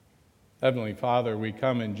Heavenly Father, we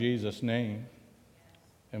come in Jesus' name,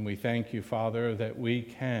 and we thank you, Father, that we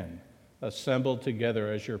can assemble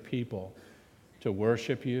together as your people to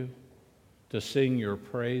worship you, to sing your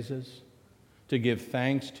praises, to give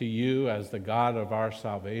thanks to you as the God of our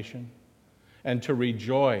salvation, and to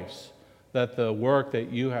rejoice that the work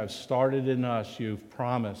that you have started in us, you've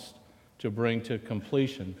promised to bring to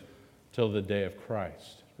completion till the day of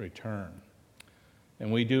Christ's return.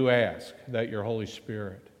 And we do ask that your Holy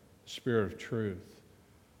Spirit, Spirit of truth,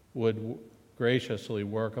 would graciously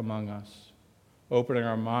work among us, opening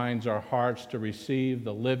our minds, our hearts to receive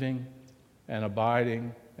the living and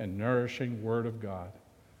abiding and nourishing Word of God,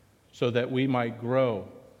 so that we might grow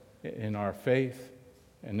in our faith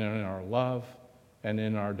and in our love and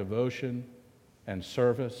in our devotion and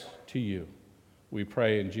service to you. We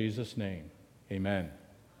pray in Jesus' name. Amen.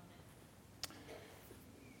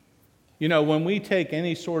 You know, when we take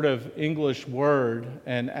any sort of English word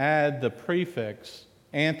and add the prefix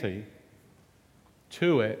anti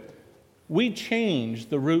to it, we change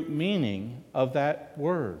the root meaning of that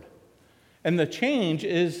word. And the change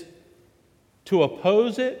is to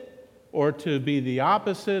oppose it, or to be the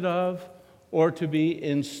opposite of, or to be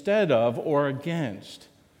instead of or against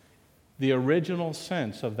the original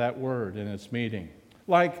sense of that word in its meaning.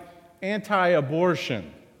 Like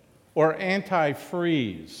anti-abortion, or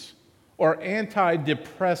anti-freeze, or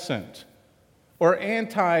antidepressant, or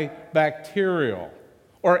antibacterial,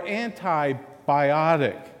 or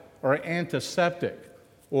antibiotic, or antiseptic,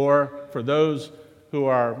 or for those who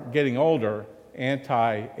are getting older,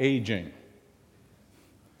 anti-aging.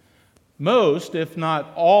 Most, if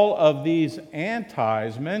not all, of these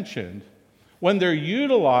antis mentioned, when they're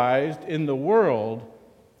utilized in the world,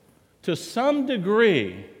 to some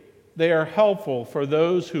degree, they are helpful for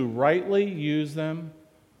those who rightly use them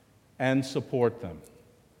and support them.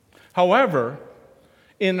 However,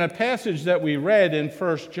 in a passage that we read in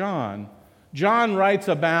 1 John, John writes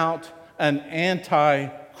about an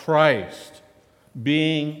antichrist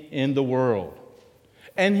being in the world.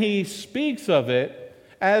 And he speaks of it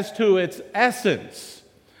as to its essence,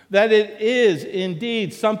 that it is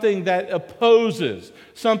indeed something that opposes,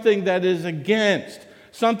 something that is against,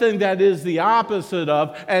 something that is the opposite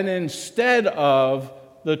of and instead of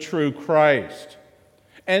the true Christ.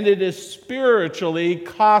 And it is spiritually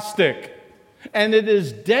caustic, and it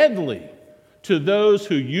is deadly to those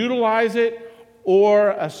who utilize it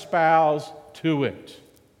or espouse to it.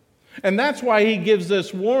 And that's why he gives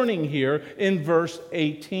this warning here in verse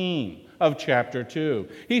 18 of chapter 2.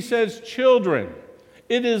 He says, "Children,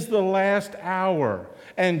 it is the last hour,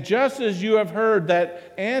 and just as you have heard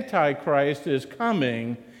that Antichrist is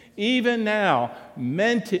coming, even now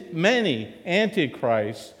many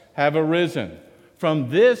antichrists have arisen.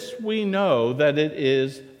 From this we know that it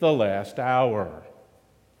is the last hour."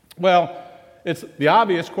 Well, it's the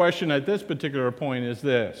obvious question at this particular point is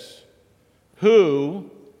this: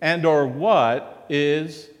 who and or what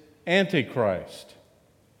is Antichrist?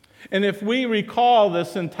 And if we recall the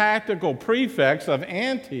syntactical prefix of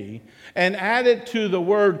anti and add it to the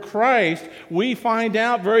word Christ, we find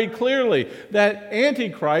out very clearly that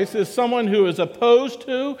Antichrist is someone who is opposed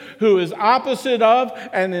to, who is opposite of,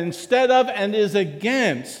 and instead of, and is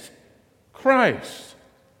against Christ.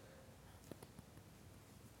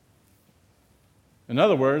 In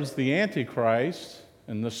other words, the Antichrist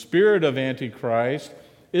and the spirit of Antichrist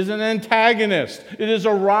is an antagonist. It is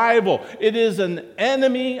a rival. It is an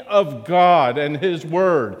enemy of God and His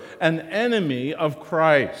Word, an enemy of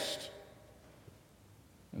Christ.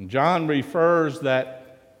 And John refers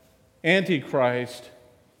that Antichrist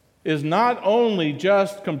is not only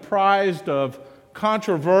just comprised of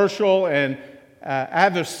controversial and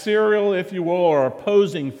adversarial, if you will, or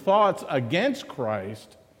opposing thoughts against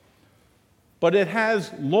Christ, but it has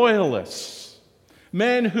loyalists,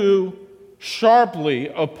 men who sharply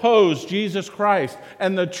oppose Jesus Christ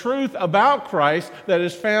and the truth about Christ that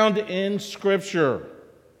is found in Scripture.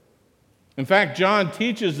 In fact, John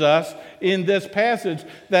teaches us in this passage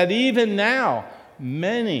that even now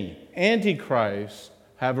many antichrists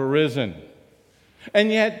have arisen.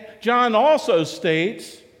 And yet John also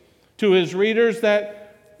states to his readers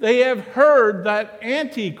that they have heard that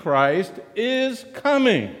Antichrist is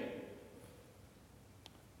coming.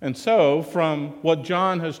 And so, from what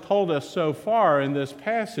John has told us so far in this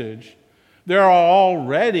passage, there are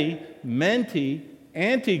already many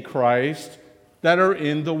antichrists that are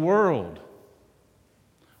in the world.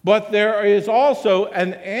 But there is also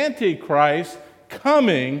an Antichrist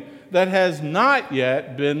coming that has not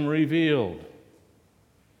yet been revealed.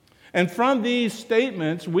 And from these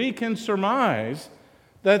statements, we can surmise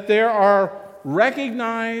that there are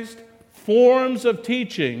recognized forms of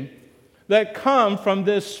teaching that come from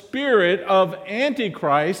this spirit of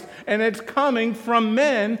Antichrist, and it's coming from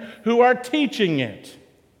men who are teaching it.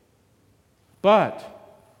 But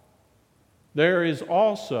there is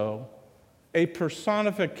also a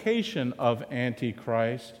personification of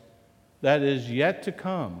Antichrist that is yet to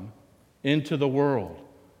come into the world,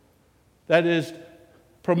 that is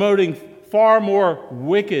promoting far more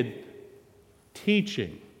wicked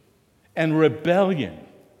teaching and rebellion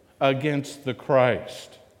against the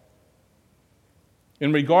Christ.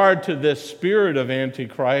 In regard to this spirit of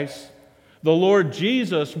Antichrist, the Lord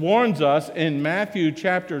Jesus warns us in Matthew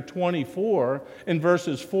chapter 24, in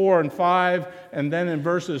verses 4 and 5, and then in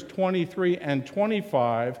verses 23 and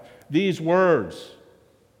 25, these words: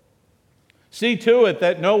 "See to it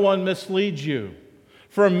that no one misleads you,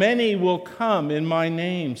 for many will come in my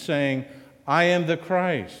name, saying, 'I am the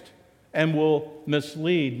Christ,' and will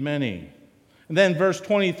mislead many." And then verse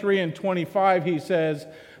 23 and 25, he says,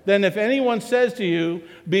 "Then if anyone says to you,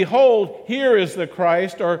 'Behold, here is the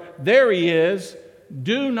Christ,' or 'There he is,'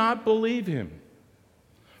 do not believe him.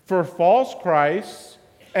 For false Christs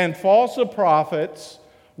and false prophets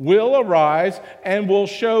will arise and will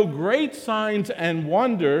show great signs and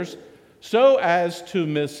wonders, so as to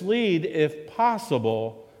mislead, if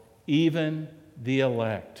possible, even the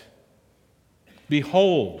elect.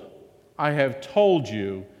 Behold, I have told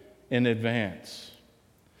you in advance."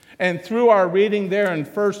 And through our reading there in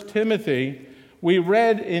 1 Timothy, we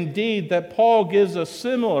read indeed that Paul gives a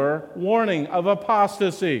similar warning of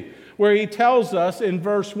apostasy, where he tells us in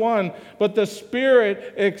verse 1, "But the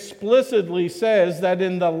Spirit explicitly says that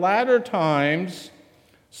in the latter times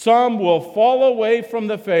some will fall away from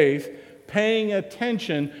the faith, paying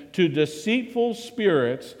attention to deceitful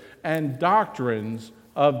spirits and doctrines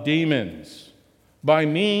of demons, by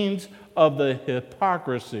means of the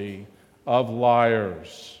hypocrisy of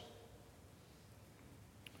liars."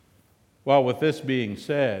 Well, with this being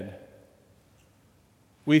said,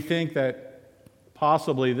 we think that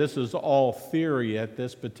possibly this is all theory at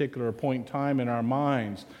this particular point in time in our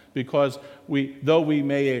minds, because though we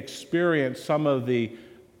may experience some of the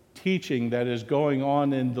teaching that is going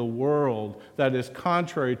on in the world that is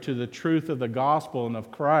contrary to the truth of the gospel and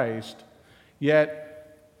of Christ,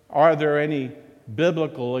 yet are there any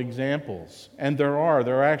biblical examples? And there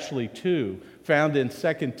are actually two, found in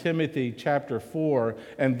 2 Timothy chapter 4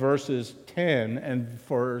 and verses 10 and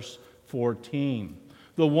verse 14.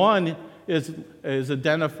 The one is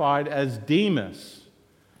identified as Demas,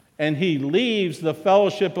 and he leaves the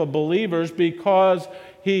fellowship of believers because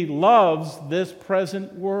he loves this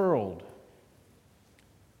present world,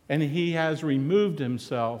 and he has removed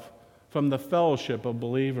himself from the fellowship of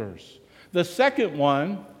believers. The second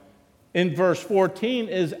one, in verse 14,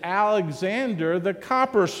 is Alexander the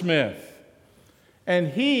coppersmith, and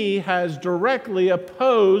he has directly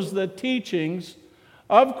opposed the teachings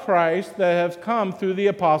of Christ that have come through the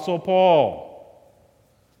Apostle Paul.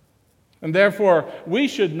 And therefore, we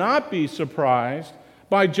should not be surprised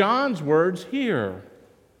by John's words here.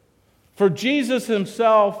 For Jesus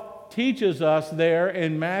himself teaches us there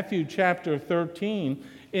in Matthew chapter 13,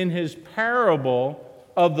 in his parable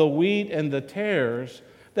of the wheat and the tares,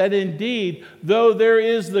 that indeed, though there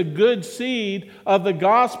is the good seed of the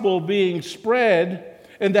gospel being spread,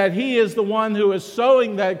 and that he is the one who is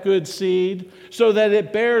sowing that good seed so that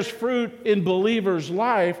it bears fruit in believers'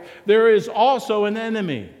 life, there is also an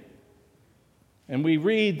enemy. And we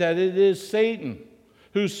read that it is Satan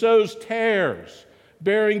who sows tares,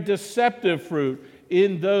 bearing deceptive fruit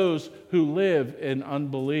in those who live in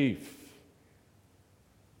unbelief.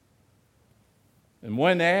 And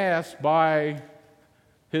when asked by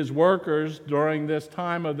his workers during this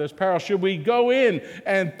time of this parable, should we go in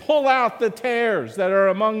and pull out the tares that are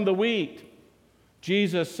among the wheat?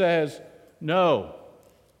 Jesus says, no,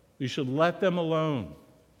 we should let them alone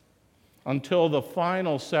until the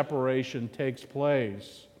final separation takes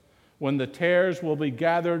place, when the tares will be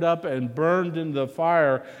gathered up and burned in the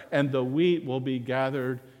fire, and the wheat will be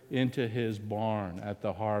gathered into his barn at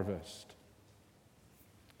the harvest.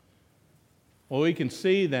 Well, we can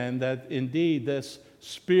see then that indeed this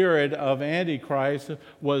spirit of Antichrist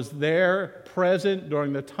was there, present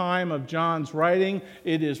during the time of John's writing.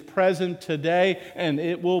 It is present today, and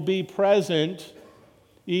it will be present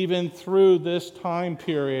even through this time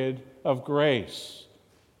period of grace.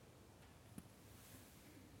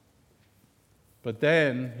 But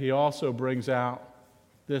then he also brings out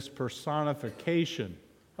this personification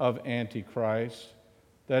of Antichrist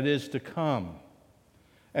that is to come.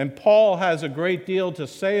 And Paul has a great deal to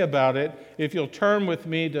say about it. If you'll turn with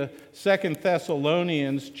me to 2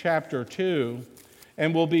 Thessalonians chapter 2,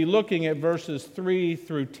 and we'll be looking at verses 3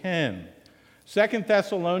 through 10. 2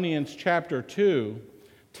 Thessalonians chapter 2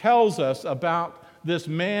 tells us about this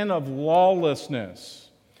man of lawlessness.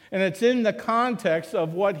 And it's in the context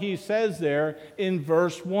of what he says there in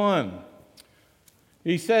verse 1.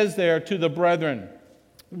 He says there to the brethren,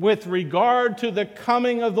 with regard to the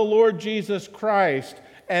coming of the Lord Jesus Christ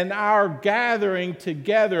and our gathering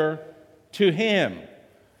together to him.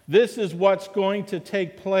 This is what's going to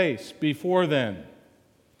take place before then.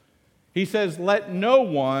 He says, let no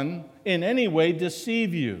one in any way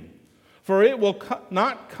deceive you, for it will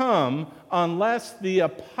not come unless the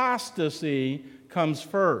apostasy comes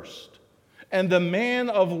first, and the man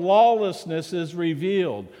of lawlessness is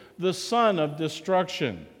revealed, the son of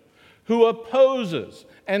destruction, who opposes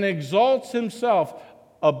and exalts himself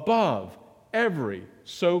above every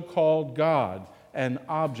so-called God and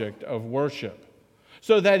object of worship,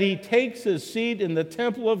 so that he takes his seat in the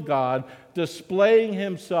temple of God, displaying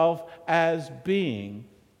himself as being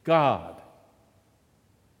God.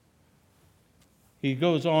 He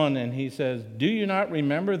goes on and he says, do you not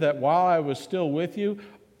remember that while I was still with you,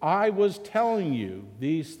 I was telling you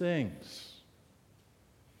these things?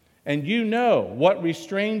 And you know what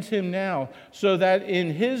restrains him now, so that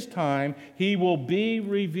in his time he will be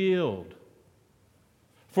revealed.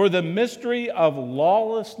 For the mystery of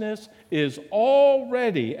lawlessness is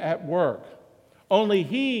already at work. Only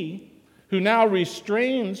he who now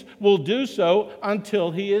restrains will do so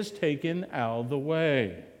until he is taken out of the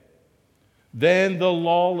way. Then the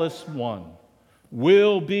lawless one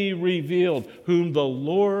will be revealed, whom the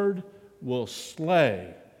Lord will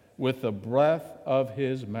slay with the breath of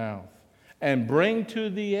his mouth, and bring to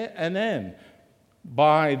an end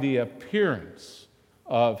by the appearance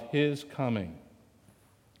of his coming.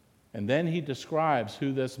 And then he describes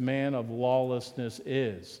who this man of lawlessness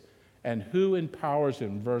is and who empowers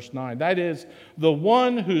him. Verse 9, that is, the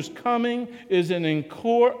one whose coming is in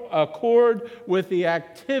accord with the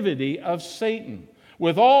activity of Satan,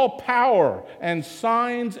 with all power and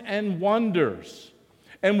signs and wonders,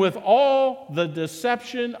 and with all the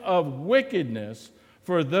deception of wickedness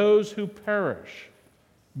for those who perish,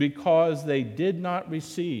 because they did not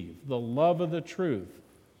receive the love of the truth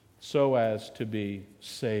so as to be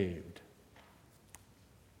saved.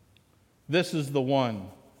 This is the one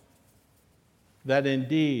that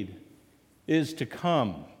indeed is to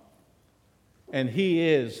come, and he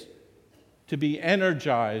is to be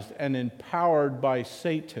energized and empowered by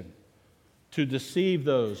Satan to deceive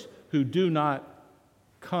those who do not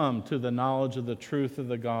come to the knowledge of the truth of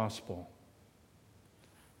the gospel.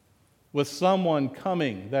 With someone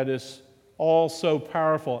coming that is all so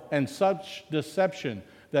powerful and such deception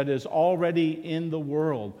that is already in the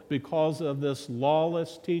world because of this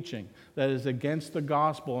lawless teaching that is against the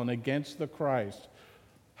gospel and against the Christ,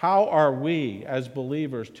 how are we as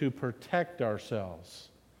believers to protect ourselves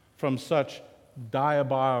from such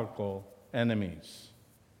diabolical enemies?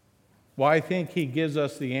 Well, I think he gives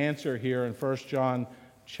us the answer here in 1 John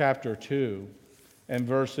chapter 2 and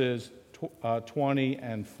verses 20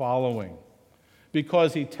 and following,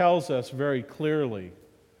 because he tells us very clearly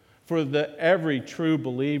for every true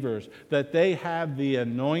believers that they have the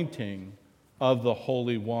anointing of the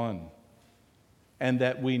Holy One, and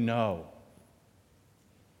that we know.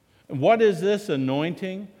 And what is this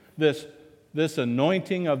anointing? This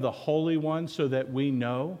anointing of the Holy One so that we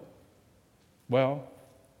know? Well,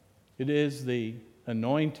 it is the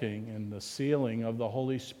anointing and the sealing of the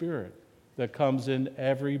Holy Spirit that comes in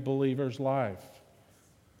every believer's life.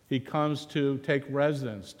 He comes to take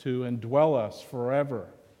residence, to indwell us forever.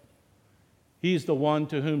 He's the one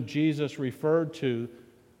to whom Jesus referred to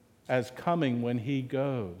as coming when he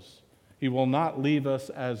goes. He will not leave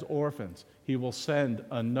us as orphans. He will send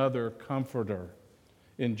another comforter.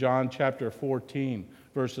 In John chapter 14,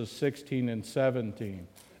 verses 16 and 17,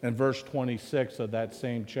 and verse 26 of that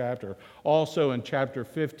same chapter. Also in chapter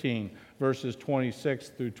 15, verses 26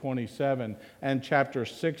 through 27, and chapter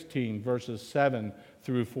 16, verses 7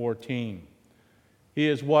 through 14. He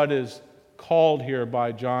is what is called here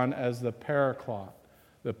by John as the Paracletos,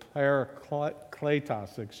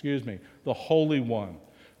 the Holy One,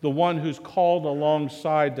 the one who's called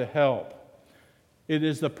alongside to help. It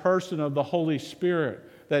is the person of the Holy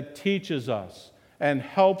Spirit that teaches us and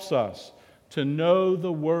helps us to know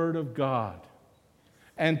the Word of God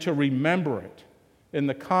and to remember it in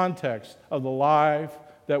the context of the life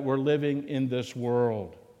that we're living in this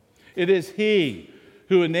world. It is He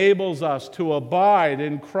who enables us to abide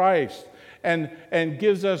in Christ and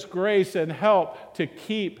gives us grace and help to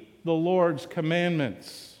keep the Lord's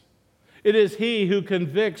commandments. It is He who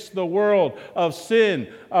convicts the world of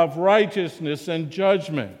sin, of righteousness, and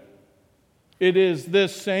judgment. It is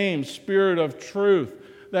this same Spirit of truth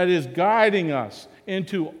that is guiding us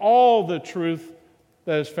into all the truth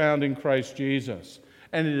that is found in Christ Jesus.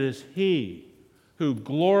 And it is He who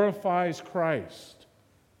glorifies Christ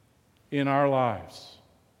in our lives,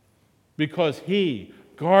 because He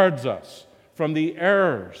guards us from the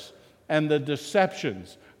errors and the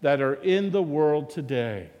deceptions that are in the world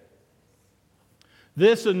today.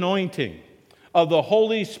 This anointing of the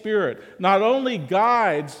Holy Spirit not only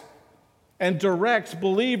guides and directs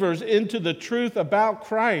believers into the truth about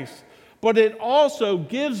Christ, but it also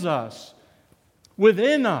gives us,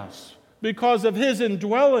 within us, because of His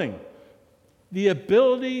indwelling, the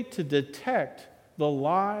ability to detect the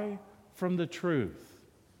lie from the truth.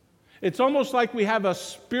 It's almost like we have a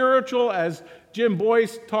spiritual, as Jim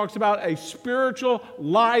Boyce talks about, a spiritual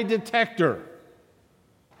lie detector,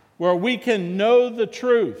 where we can know the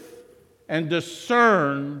truth and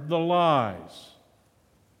discern the lies.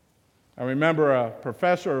 I remember a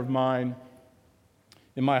professor of mine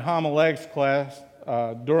in my homiletics class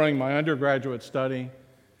during my undergraduate study.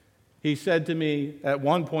 He said to me at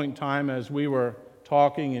one point in time, as we were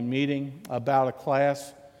talking and meeting about a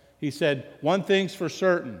class, he said, "One thing's for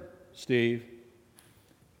certain, Steve,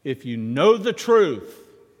 if you know the truth,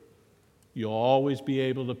 you'll always be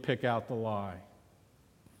able to pick out the lie.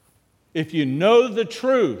 If you know the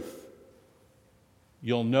truth,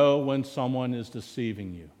 you'll know when someone is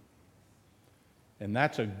deceiving you." And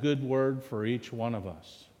that's a good word for each one of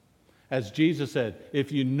us. As Jesus said,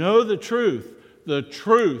 if you know the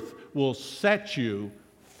truth will set you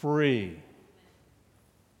free.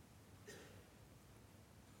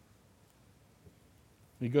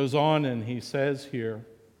 He goes on and he says here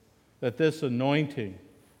that this anointing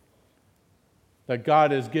that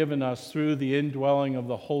God has given us through the indwelling of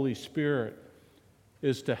the Holy Spirit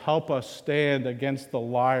is to help us stand against the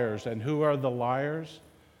liars. And who are the liars?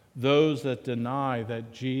 Those that deny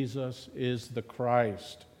that Jesus is the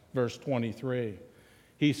Christ. Verse 23.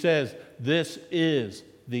 He says, this is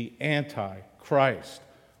the Antichrist,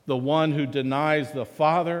 the one who denies the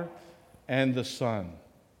Father and the Son.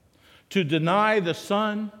 To deny the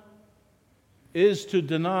Son is to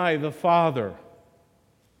deny the Father.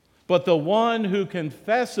 But the one who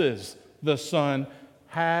confesses the Son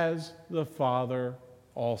has the Father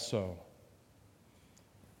also.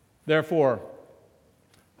 Therefore,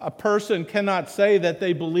 a person cannot say that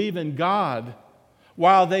they believe in God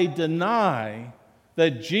while they deny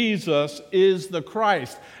that Jesus is the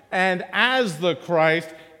Christ. And as the Christ,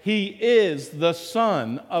 He is the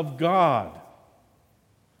Son of God.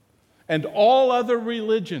 And all other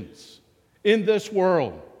religions in this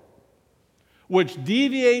world which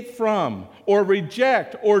deviate from or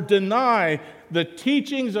reject or deny the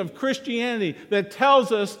teachings of Christianity that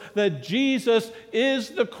tells us that Jesus is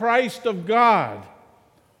the Christ of God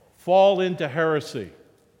fall into heresy,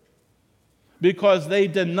 because they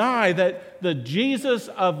deny that the Jesus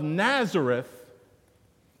of Nazareth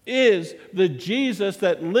is the Jesus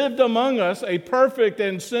that lived among us a perfect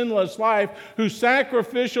and sinless life, who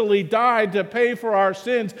sacrificially died to pay for our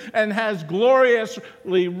sins and has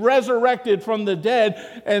gloriously resurrected from the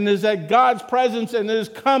dead and is at God's presence and is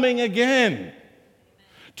coming again.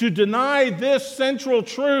 To deny this central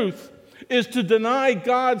truth is to deny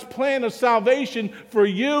God's plan of salvation for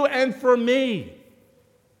you and for me.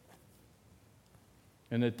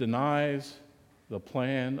 And it denies the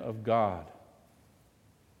plan of God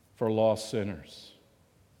for lost sinners.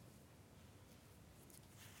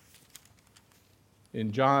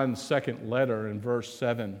 In John's second letter, in verse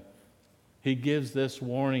 7, he gives this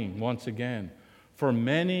warning once again. For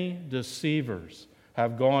many deceivers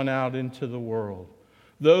have gone out into the world,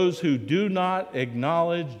 those who do not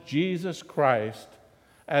acknowledge Jesus Christ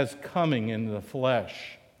as coming in the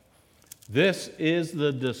flesh. This is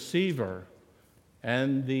the deceiver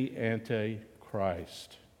and the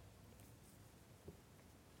Antichrist.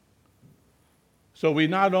 So we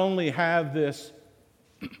not only have this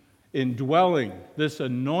indwelling, this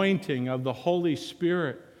anointing of the Holy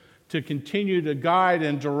Spirit to continue to guide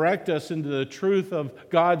and direct us into the truth of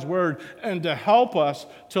God's Word and to help us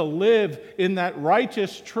to live in that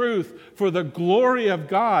righteous truth for the glory of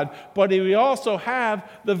God, but we also have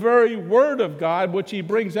the very Word of God, which he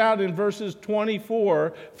brings out in verses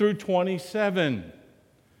 24 through 27.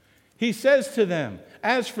 He says to them,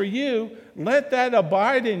 as for you, let that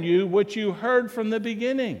abide in you which you heard from the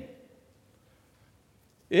beginning.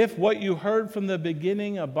 If what you heard from the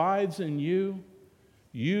beginning abides in you,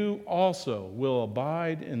 you also will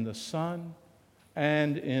abide in the Son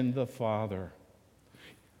and in the Father.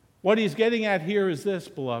 What he's getting at here is this,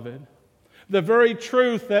 beloved. The very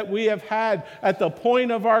truth that we have had at the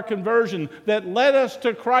point of our conversion that led us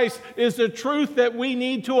to Christ is the truth that we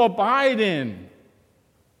need to abide in.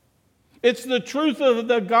 It's the truth of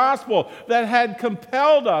the gospel that had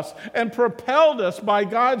compelled us and propelled us by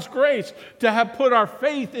God's grace to have put our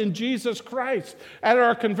faith in Jesus Christ at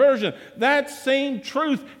our conversion. That same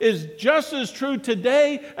truth is just as true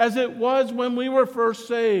today as it was when we were first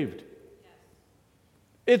saved.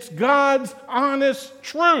 It's God's honest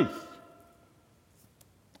truth.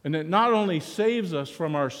 And it not only saves us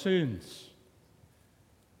from our sins,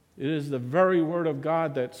 it is the very Word of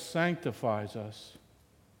God that sanctifies us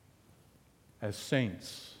as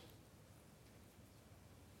saints.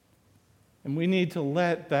 And we need to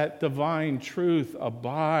let that divine truth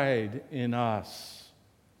abide in us.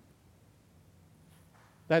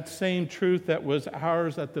 That same truth that was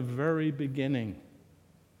ours at the very beginning.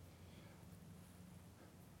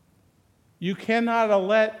 You cannot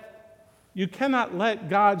let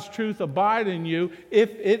God's truth abide in you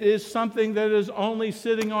if it is something that is only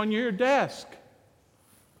sitting on your desk.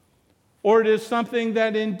 Or it is something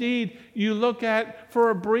that indeed you look at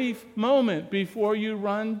for a brief moment before you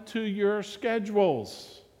run to your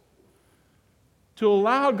schedules. To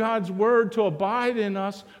allow God's Word to abide in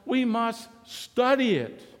us, we must study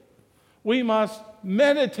it. We must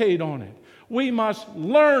meditate on it. We must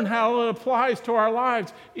learn how it applies to our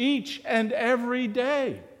lives each and every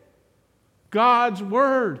day. God's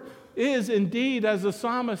Word is indeed, as the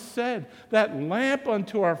psalmist said, that lamp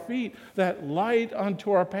unto our feet, that light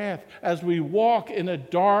unto our path, as we walk in a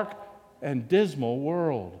dark and dismal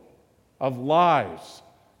world of lies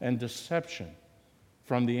and deception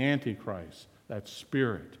from the Antichrist, that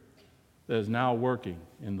spirit that is now working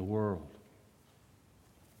in the world.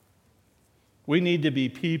 We need to be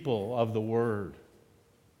people of the Word.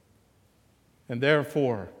 And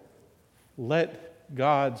therefore, let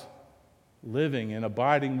God's living and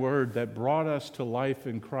abiding Word that brought us to life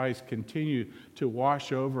in Christ continue to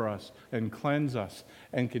wash over us and cleanse us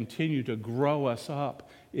and continue to grow us up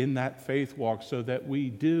in that faith walk so that we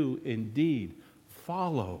do indeed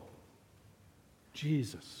follow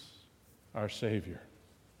Jesus, our Savior.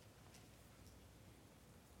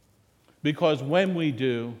 Because when we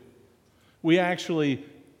do, we actually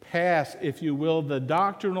pass, if you will, the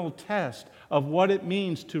doctrinal test of what it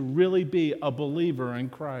means to really be a believer in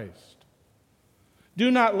Christ. Do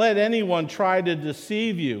not let anyone try to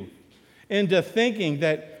deceive you into thinking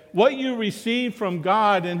that what you receive from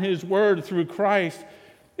God and His Word through Christ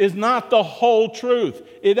is not the whole truth.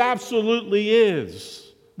 It absolutely is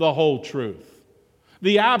the whole truth,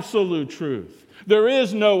 the absolute truth. There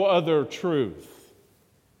is no other truth.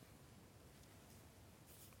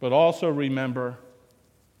 But also remember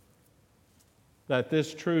that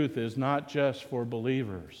this truth is not just for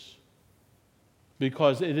believers,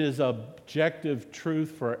 because it is objective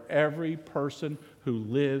truth for every person who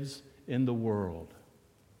lives in the world.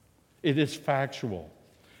 It is factual.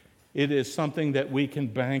 It is something that we can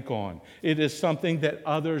bank on. It is something that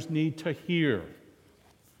others need to hear.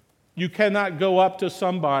 You cannot go up to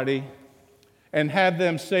somebody and have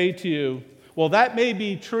them say to you, well, that may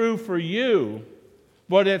be true for you,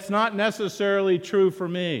 but it's not necessarily true for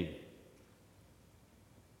me.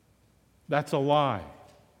 That's a lie.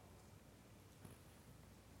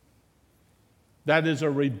 That is a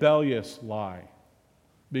rebellious lie,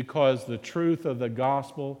 because the truth of the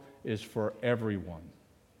gospel is for everyone.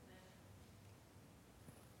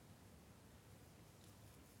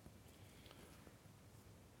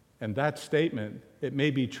 And that statement, it may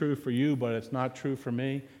be true for you, but it's not true for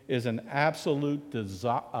me, is an absolute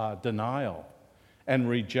denial and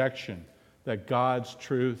rejection that God's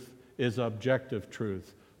truth is objective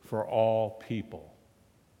truth for all people.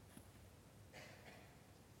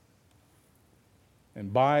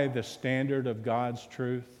 And by the standard of God's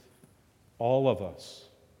truth, all of us,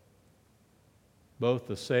 both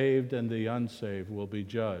the saved and the unsaved, will be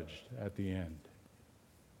judged at the end.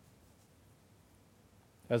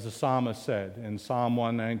 As the psalmist said in Psalm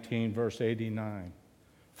 119, verse 89,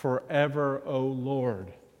 "Forever, O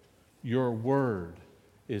Lord, your word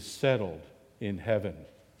is settled in heaven."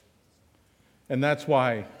 And that's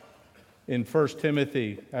why in 1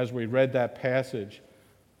 Timothy, as we read that passage,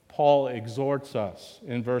 Paul exhorts us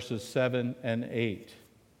in verses 7 and 8.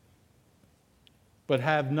 But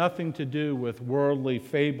have nothing to do with worldly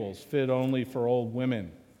fables fit only for old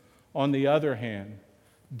women. On the other hand,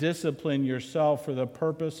 discipline yourself for the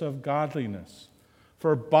purpose of godliness.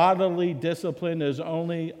 For bodily discipline is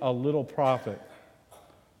only a little profit,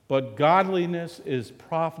 but godliness is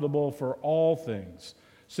profitable for all things,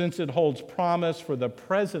 since it holds promise for the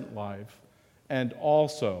present life and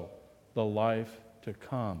also the life to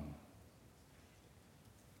come.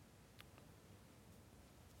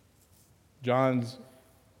 John's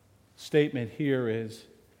statement here is,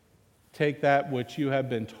 Take that which you have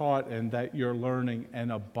been taught and that you're learning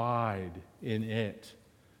and abide in it.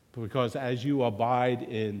 Because as you abide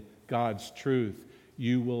in God's truth,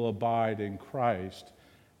 you will abide in Christ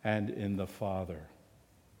and in the Father.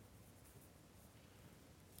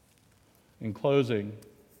 In closing,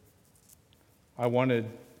 I wanted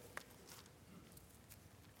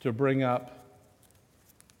to bring up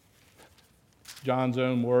John's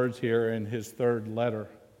own words here in his third letter,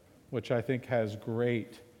 which I think has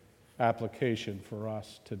great application for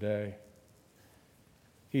us today.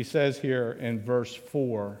 He says here in verse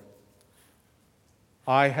 4,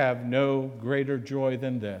 I have no greater joy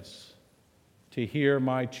than this, to hear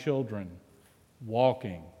my children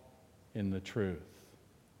walking in the truth.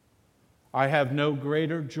 I have no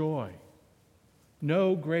greater joy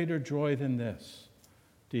than this,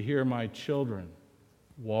 to hear my children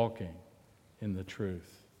walking in the truth.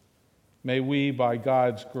 May we, by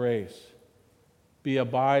God's grace, be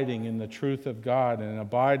abiding in the truth of God and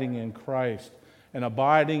abiding in Christ and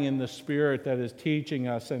abiding in the Spirit that is teaching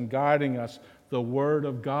us and guiding us, the Word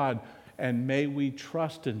of God, and may we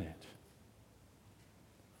trust in it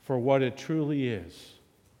for what it truly is,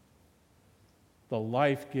 the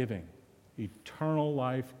life-giving, eternal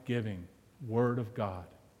life-giving Word of God,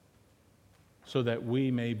 so that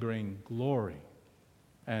we may bring glory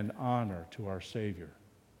and honor to our Savior,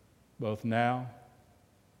 both now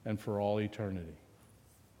and for all eternity.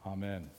 Amen.